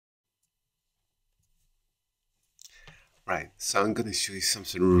Right, so I'm going to show you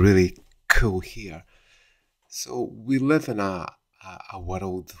something really cool here. So we live in a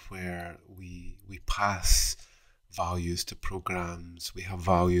world where we pass values to programs. We have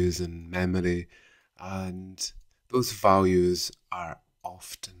values in memory, and those values are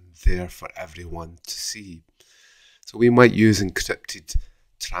often there for everyone to see. So we might use encrypted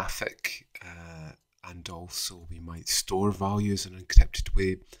traffic, and also we might store values in an encrypted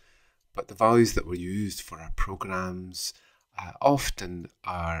way. But the values that were used for our programs often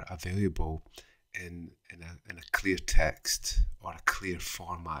are available in a clear text or a clear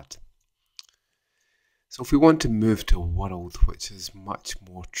format. So if we want to move to a world which is much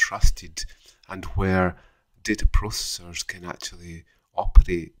more trusted and where data processors can actually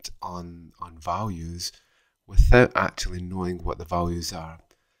operate on values without actually knowing what the values are,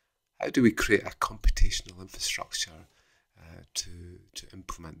 how do we create a computational infrastructure to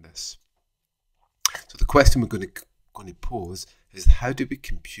implement this? So the question we're going to pose is, how do we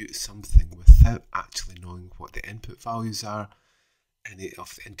compute something without actually knowing what the input values are, any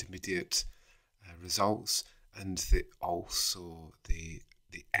of the intermediate results, and also the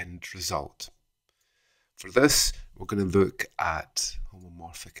end result? For this, we're going to look at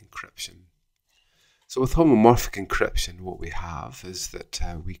homomorphic encryption. So with homomorphic encryption, what we have is that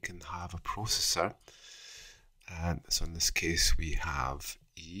we can have a processor. So in this case, we have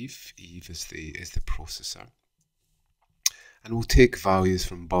Eve. Eve is the processor. And we'll take values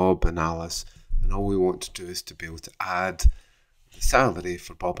from Bob and Alice, and all we want to do is to be able to add the salary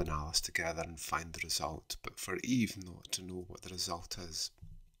for Bob and Alice together and find the result. But for Eve not to know what the result is.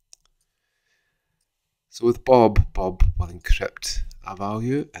 So with Bob will encrypt a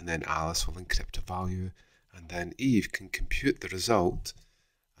value, and then Alice will encrypt a value, and then Eve can compute the result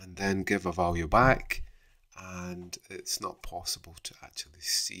and then give a value back, and it's not possible to actually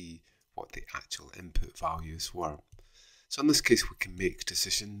see what the actual input values were. So in this case, we can make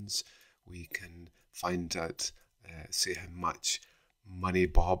decisions. We can find out, say, how much money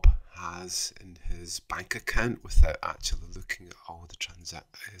Bob has in his bank account without actually looking at all the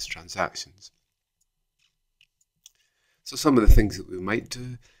his transactions. So some of the things that we might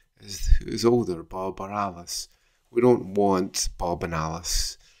do is, who's older, Bob or Alice? We don't want Bob and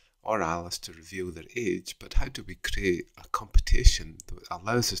Alice or Alice to reveal their age, but how do we create a computation that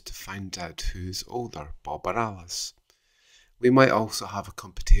allows us to find out who's older, Bob or Alice? We might also have a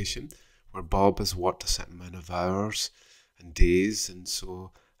computation where Bob has worked a certain amount of hours and days, and so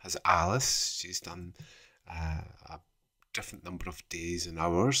has Alice. She's done a different number of days and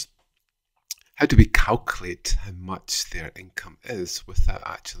hours. How do we calculate how much their income is without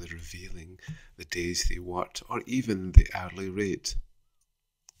actually revealing the days they worked or even the hourly rate?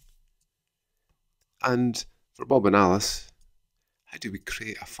 And for Bob and Alice, how do we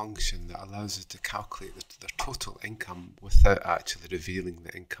create a function that allows us to calculate their total income without actually revealing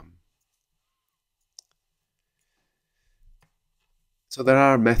the income? So there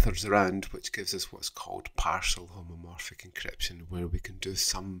are methods around which gives us what's called partial homomorphic encryption, where we can do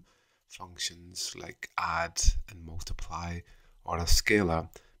some functions like add and multiply or a scalar,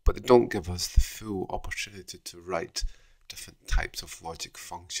 but they don't give us the full opportunity to write different types of logic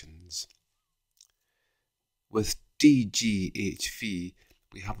functions. With DGHV,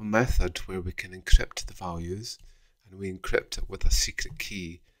 we have a method where we can encrypt the values, and we encrypt it with a secret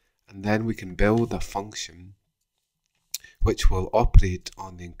key, and then we can build a function which will operate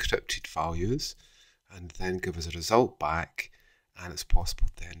on the encrypted values and then give us a result back, and it's possible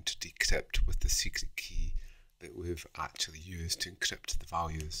then to decrypt with the secret key that we've actually used to encrypt the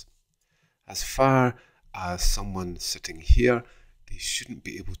values. As far as someone sitting here, they shouldn't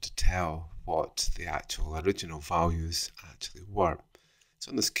be able to tell what the actual original values actually were. So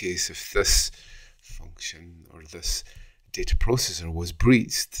in this case, if this function or this data processor was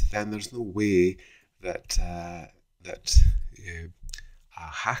breached, then there's no way that a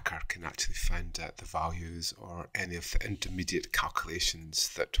hacker can actually find out the values or any of the intermediate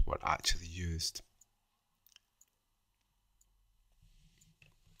calculations that were actually used.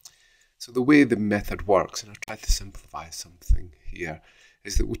 So the way the method works, and I'll try to simplify something here,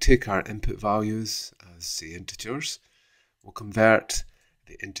 is that we'll take our input values as, say, integers. We'll convert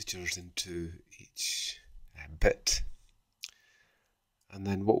the integers into each bit. And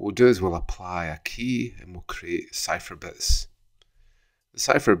then what we'll do is we'll apply a key and we'll create cipher bits. The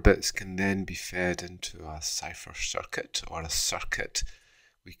cipher bits can then be fed into a cipher circuit or a circuit.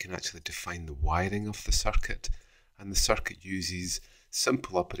 We can actually define the wiring of the circuit, and the circuit uses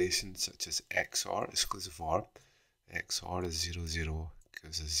simple operations such as XOR, exclusive OR. XOR is 0, 0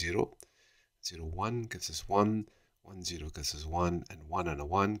 gives us 0, 0, 1 gives us 1, 1, 0 gives us 1, and 1 and a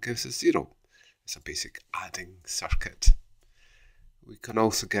 1 gives us 0. It's a basic adding circuit. We can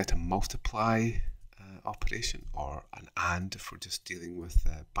also get a multiply operation, or an AND if we're just dealing with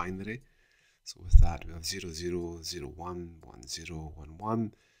binary. So with that we have 0, 0, 0, 1, 1, 0, 1,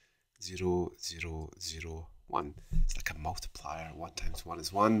 1, 0, 0, 0, 1. It's like a multiplier. 1 times 1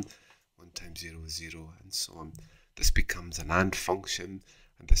 is 1, 1 times 0 is 0, and so on. This becomes an AND function,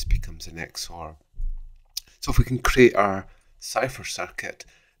 and this becomes an XOR. So if we can create our cipher circuit,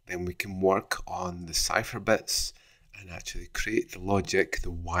 then we can work on the cipher bits and actually create the logic, the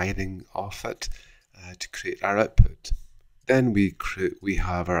wiring of it, to create our output. Then we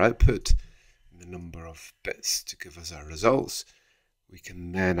have our output, the number of bits to give us our results. We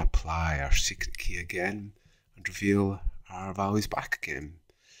can then apply our secret key again and reveal our values back again.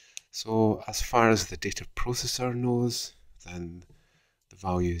 So as far as the data processor knows, then the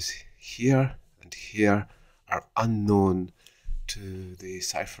values here and here are unknown to the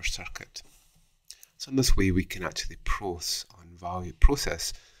cipher circuit. So in this way we can actually process on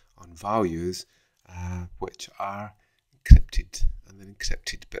values which are encrypted, and then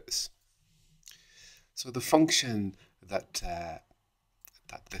encrypted bits. So the function that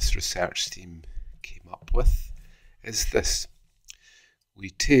this research team came up with is this. We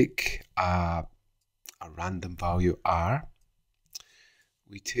take a random value R,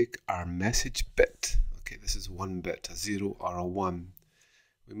 we take our message bit, okay, this is 1 bit, a 0 or a 1,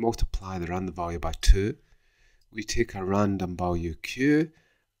 we multiply the random value by 2, we take a random value Q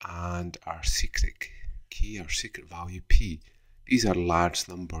and our secret key, our secret value P. These are large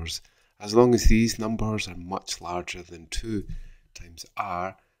numbers. As long as these numbers are much larger than 2 times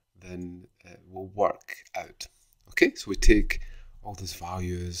R, then it will work out. Okay, so we take all those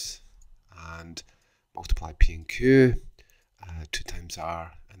values and multiply P and Q, 2 times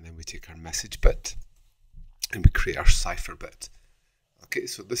R, and then we take our message bit and we create our cipher bit. Okay,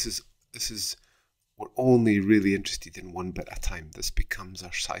 so this is we're only really interested in 1 bit at a time. This becomes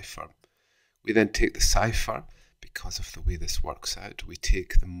our cipher. We then take the cipher, because of the way this works out, we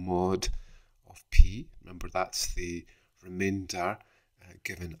take the mod of P. Remember, that's the remainder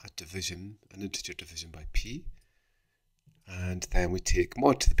given a division, an integer division by P. And then we take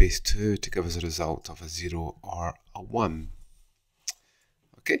mod to the base 2 to give us a result of a 0 or a 1.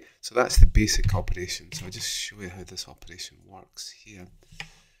 Okay, so that's the basic operation. So I'll just show you how this operation works here.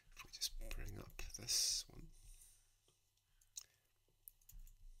 If we just bring up this one.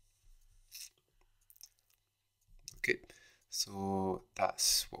 Okay, so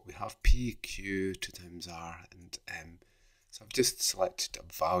that's what we have, P, Q, 2 times R, and M. So I've just selected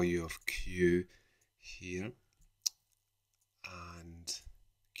a value of Q here, and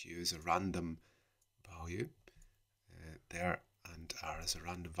Q is a random value there, and R is a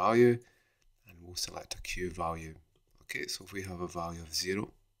random value, and we'll select a Q value. Okay, so if we have a value of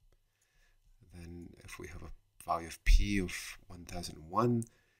 0, then if we have a value of P of 1001,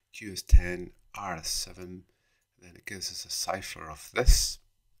 Q is 10, R is 7, then it gives us a cipher of this.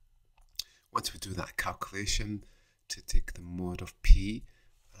 Once we do that calculation to take the mod of P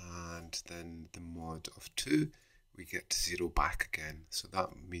and then the mod of 2, we get 0 back again. So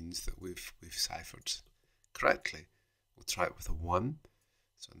that means that we've ciphered correctly. We'll try it with a 1.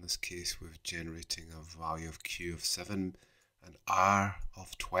 So in this case we're generating a value of Q of 7 and R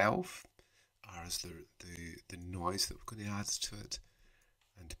of 12. R is the noise that we're going to add to it,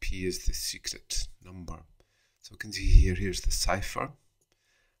 and P is the secret number. So we can see here's the cipher,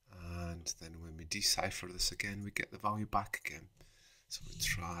 and then when we decipher this again, we get the value back again. So we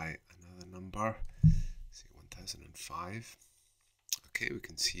try another number, say 1005. Okay, we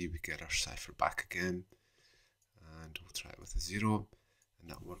can see we get our cipher back again, and we'll try it with a 0, and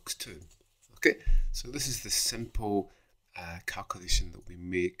that works too. Okay, so this is the simple calculation that we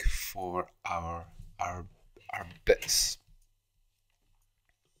make for our bits.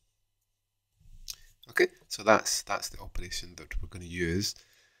 Okay, so that's the operation that we're going to use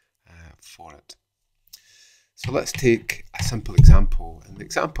for it. So let's take a simple example, and the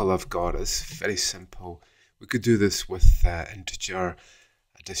example I've got is very simple. We could do this with integer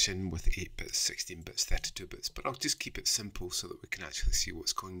addition with 8 bits, 16 bits, 32 bits, but I'll just keep it simple so that we can actually see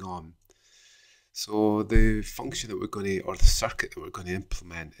what's going on. So the function that we're going to, or the circuit that we're going to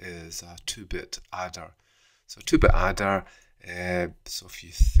implement, is a 2-bit adder. So a 2-bit adder, so if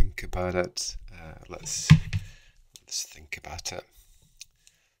you think about it, let's think about it.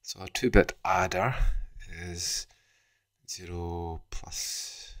 So a 2-bit adder is 0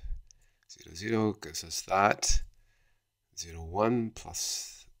 plus 0, 0 gives us that. 0, 1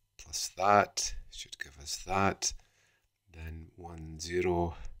 plus that should give us that. Then 1,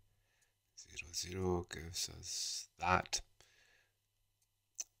 0, 0, 0 gives us that.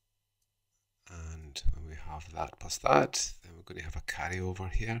 And when we have that plus that, then we're going to have a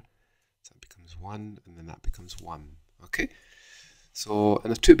carryover here. So that becomes 1, and then that becomes 1. Okay, so in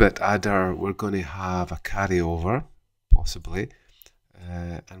a 2-bit adder, we're going to have a carryover, possibly,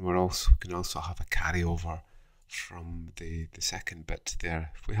 and we can also have a carryover from the second bit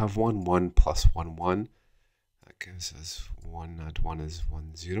there. If we have 1, 1 plus 1, 1, that gives us 1 add 1 is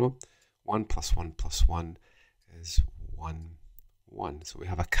 1, 0. 1 plus 1 plus 1 is 1, 1. So we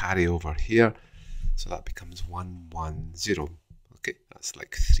have a carryover here, so that becomes 1, 1, 0. Okay, that's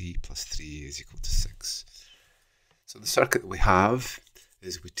like 3 plus 3 is equal to 6. So the circuit that we have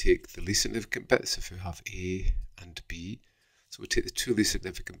is we take the least significant bits if we have A and B. So we take the two least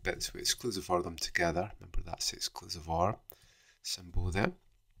significant bits, we exclusive OR them together. Remember, that's the exclusive OR symbol there.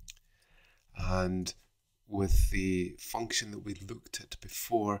 And with the function that we looked at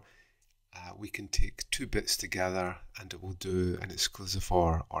before, we can take 2 bits together and it will do an exclusive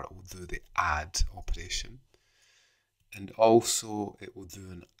OR it will do the add operation. And also it will do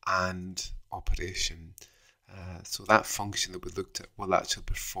an AND operation. So that function that we looked at will actually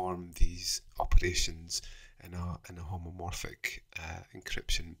perform these operations in a homomorphic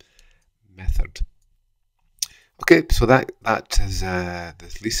encryption method. Okay, so that is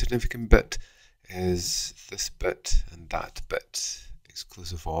the least significant bit is this bit and that bit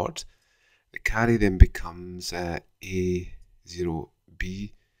exclusive ORed. The carry then becomes A0B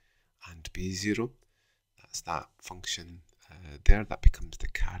and B0. That's that function there. That becomes the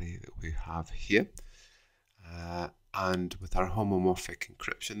carry that we have here. And with our homomorphic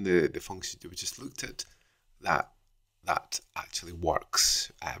encryption, the function that we just looked at, that actually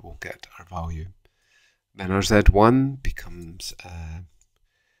works. We'll get our value. Then our Z1 becomes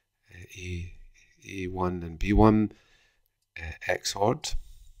A1 and B1 XORed.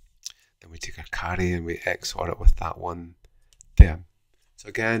 Then we take our carry and we XOR it with that one there. So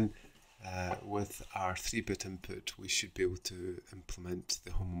again, with our 3-bit input, we should be able to implement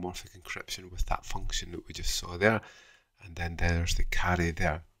the homomorphic encryption with that function that we just saw there. And then there's the carry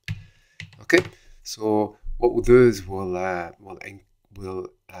there. Okay, so what we'll do is we'll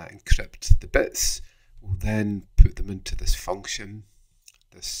encrypt the bits. We'll then put them into this function,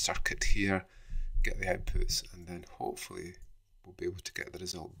 this circuit here, get the outputs, and then hopefully we'll be able to get the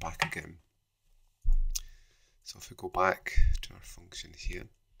result back again. So if we go back to our function here,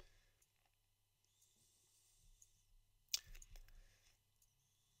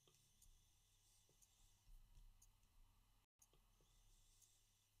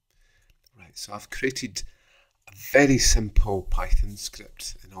 right, so I've created a very simple Python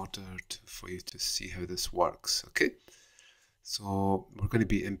script in order for you to see how this works. Okay, so we're going to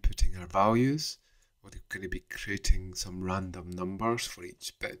be inputting our values. We're going to be creating some random numbers for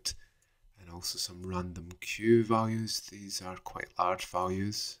each bit and also some random Q values. These are quite large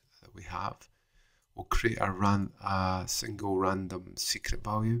values that we have. We'll create a single random secret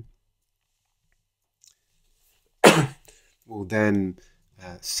value. We'll then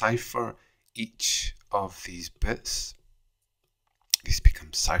cipher each of these bits. These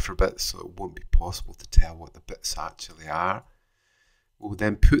become cipher bits, so it won't be possible to tell what the bits actually are. We'll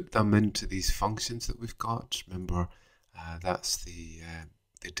then put them into these functions that we've got. Remember, that's the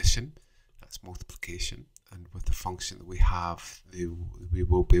addition, that's multiplication, and with the function that we have, we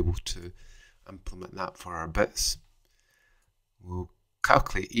will be able to implement that for our bits. We'll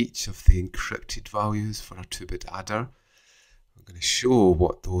calculate each of the encrypted values for our 2-bit adder. We're going to show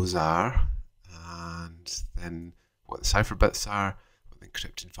what those are, and then what the cipher bits are, what the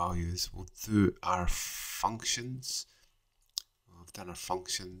encrypted values. We'll do our functions. We've done our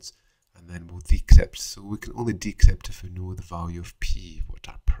functions, and then we'll decrypt. So we can only decrypt if we know the value of P,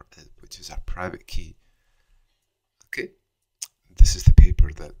 which is our private key. Okay, this is the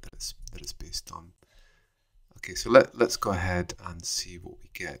paper that is based on. Okay, so let's go ahead and see what we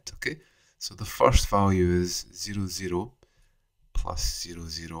get. Okay, so the first value is 0, 0 plus 0,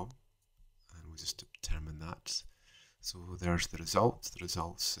 0, and we'll just determine that. So there's the result. The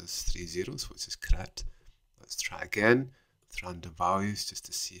result is 3 zeros, which is correct. Let's try again with random values just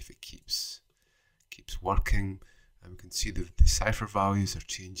to see if it keeps working. And we can see the cipher values are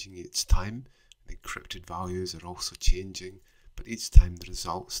changing each time. The encrypted values are also changing, but each time the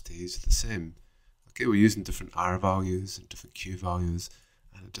result stays the same. Okay, we're using different R values and different Q values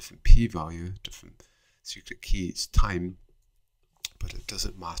and a different P value, different secret key each time, but it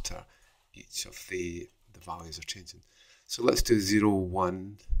doesn't matter. Each of the values are changing. So let's do 0,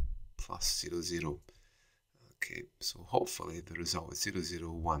 1 plus 0, 0. Okay, so hopefully the result is 0,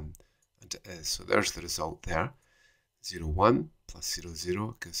 0, 1, and it is. So there's the result there. 0, 1 plus 0,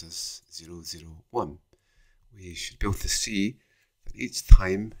 0 gives us 0, 0, 1. We should be able to see that each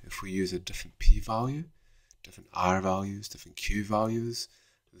time, if we use a different p-value, different R values, different Q values,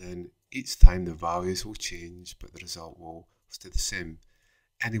 then each time the values will change, but the result will stay the same.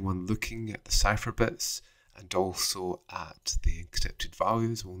 Anyone looking at the cipher bits and also at the encrypted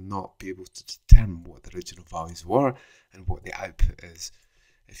values will not be able to determine what the original values were and what the output is.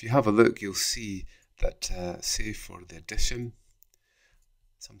 If you have a look, you'll see that, say for the addition,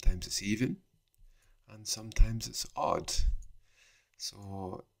 sometimes it's even and sometimes it's odd.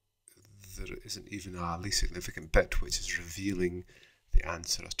 So there isn't even a least significant bit which is revealing the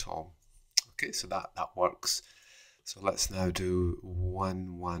answer at all. Okay, so that works. So let's now do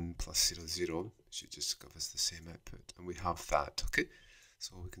 1, 1 plus 0, 0. It should just give us the same output, and we have that. Okay,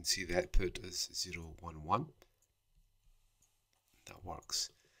 so we can see the output is 0, 1, 1. That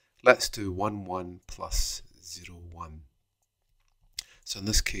works. Let's do 1, 1 plus 0, 1. So in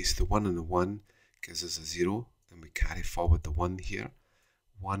this case, the 1 and the 1 gives us a 0, and we carry forward the 1 here.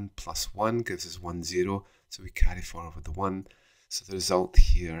 1 plus 1 gives us 1, 0, so we carry forward the 1. So the result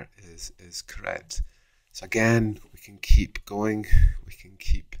here is correct. So again, we can keep going, we can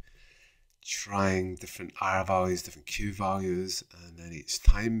keep trying different R values, different Q values, and then each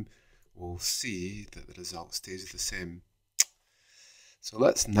time we'll see that the result stays the same. So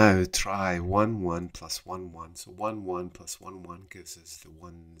let's now try 1, 1 plus 1, 1. So 1, 1 plus 1, 1 gives us the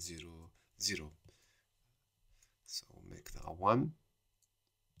 1, 0, 0. So we'll make that a 1.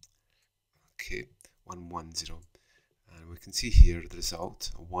 Okay, 1, 1, 0. And we can see here the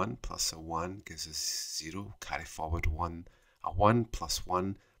result, a 1 plus a 1 gives us 0, carry forward 1. A 1 plus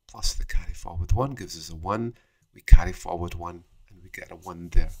 1 plus the carry forward 1 gives us a 1. We carry forward 1 and we get a 1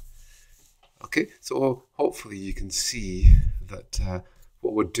 there. Okay, so hopefully you can see that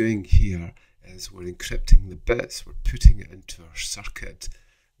what we're doing here is we're encrypting the bits, we're putting it into our circuit.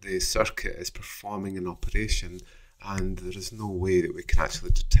 The circuit is performing an operation, and there is no way that we can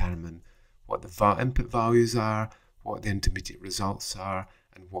actually determine what the input values are, what the intermediate results are,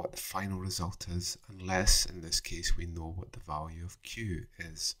 and what the final result is, unless in this case we know what the value of Q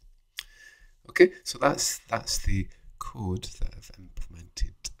is. Okay, so that's the code that I've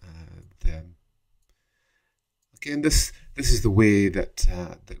implemented them. Again, this is the way that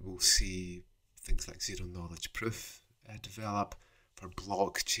we'll see things like zero knowledge proof develop for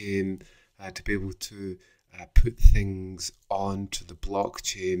blockchain, to be able to put things onto the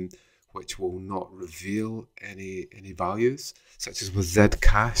blockchain which will not reveal any values, such as with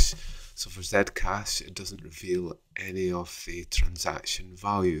Zcash. So for Zcash, it doesn't reveal any of the transaction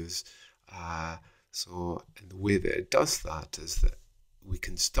values. So in the way that it does that is that we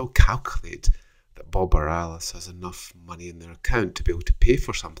can still calculate that Bob or Alice has enough money in their account to be able to pay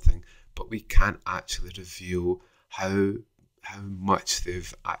for something, but we can't actually reveal how much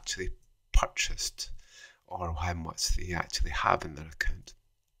they've actually purchased or how much they actually have in their account.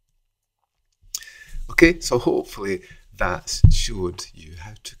 Okay, so hopefully that showed you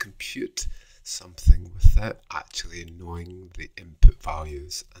how to compute something without actually knowing the input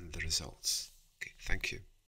values and the results. Okay, thank you.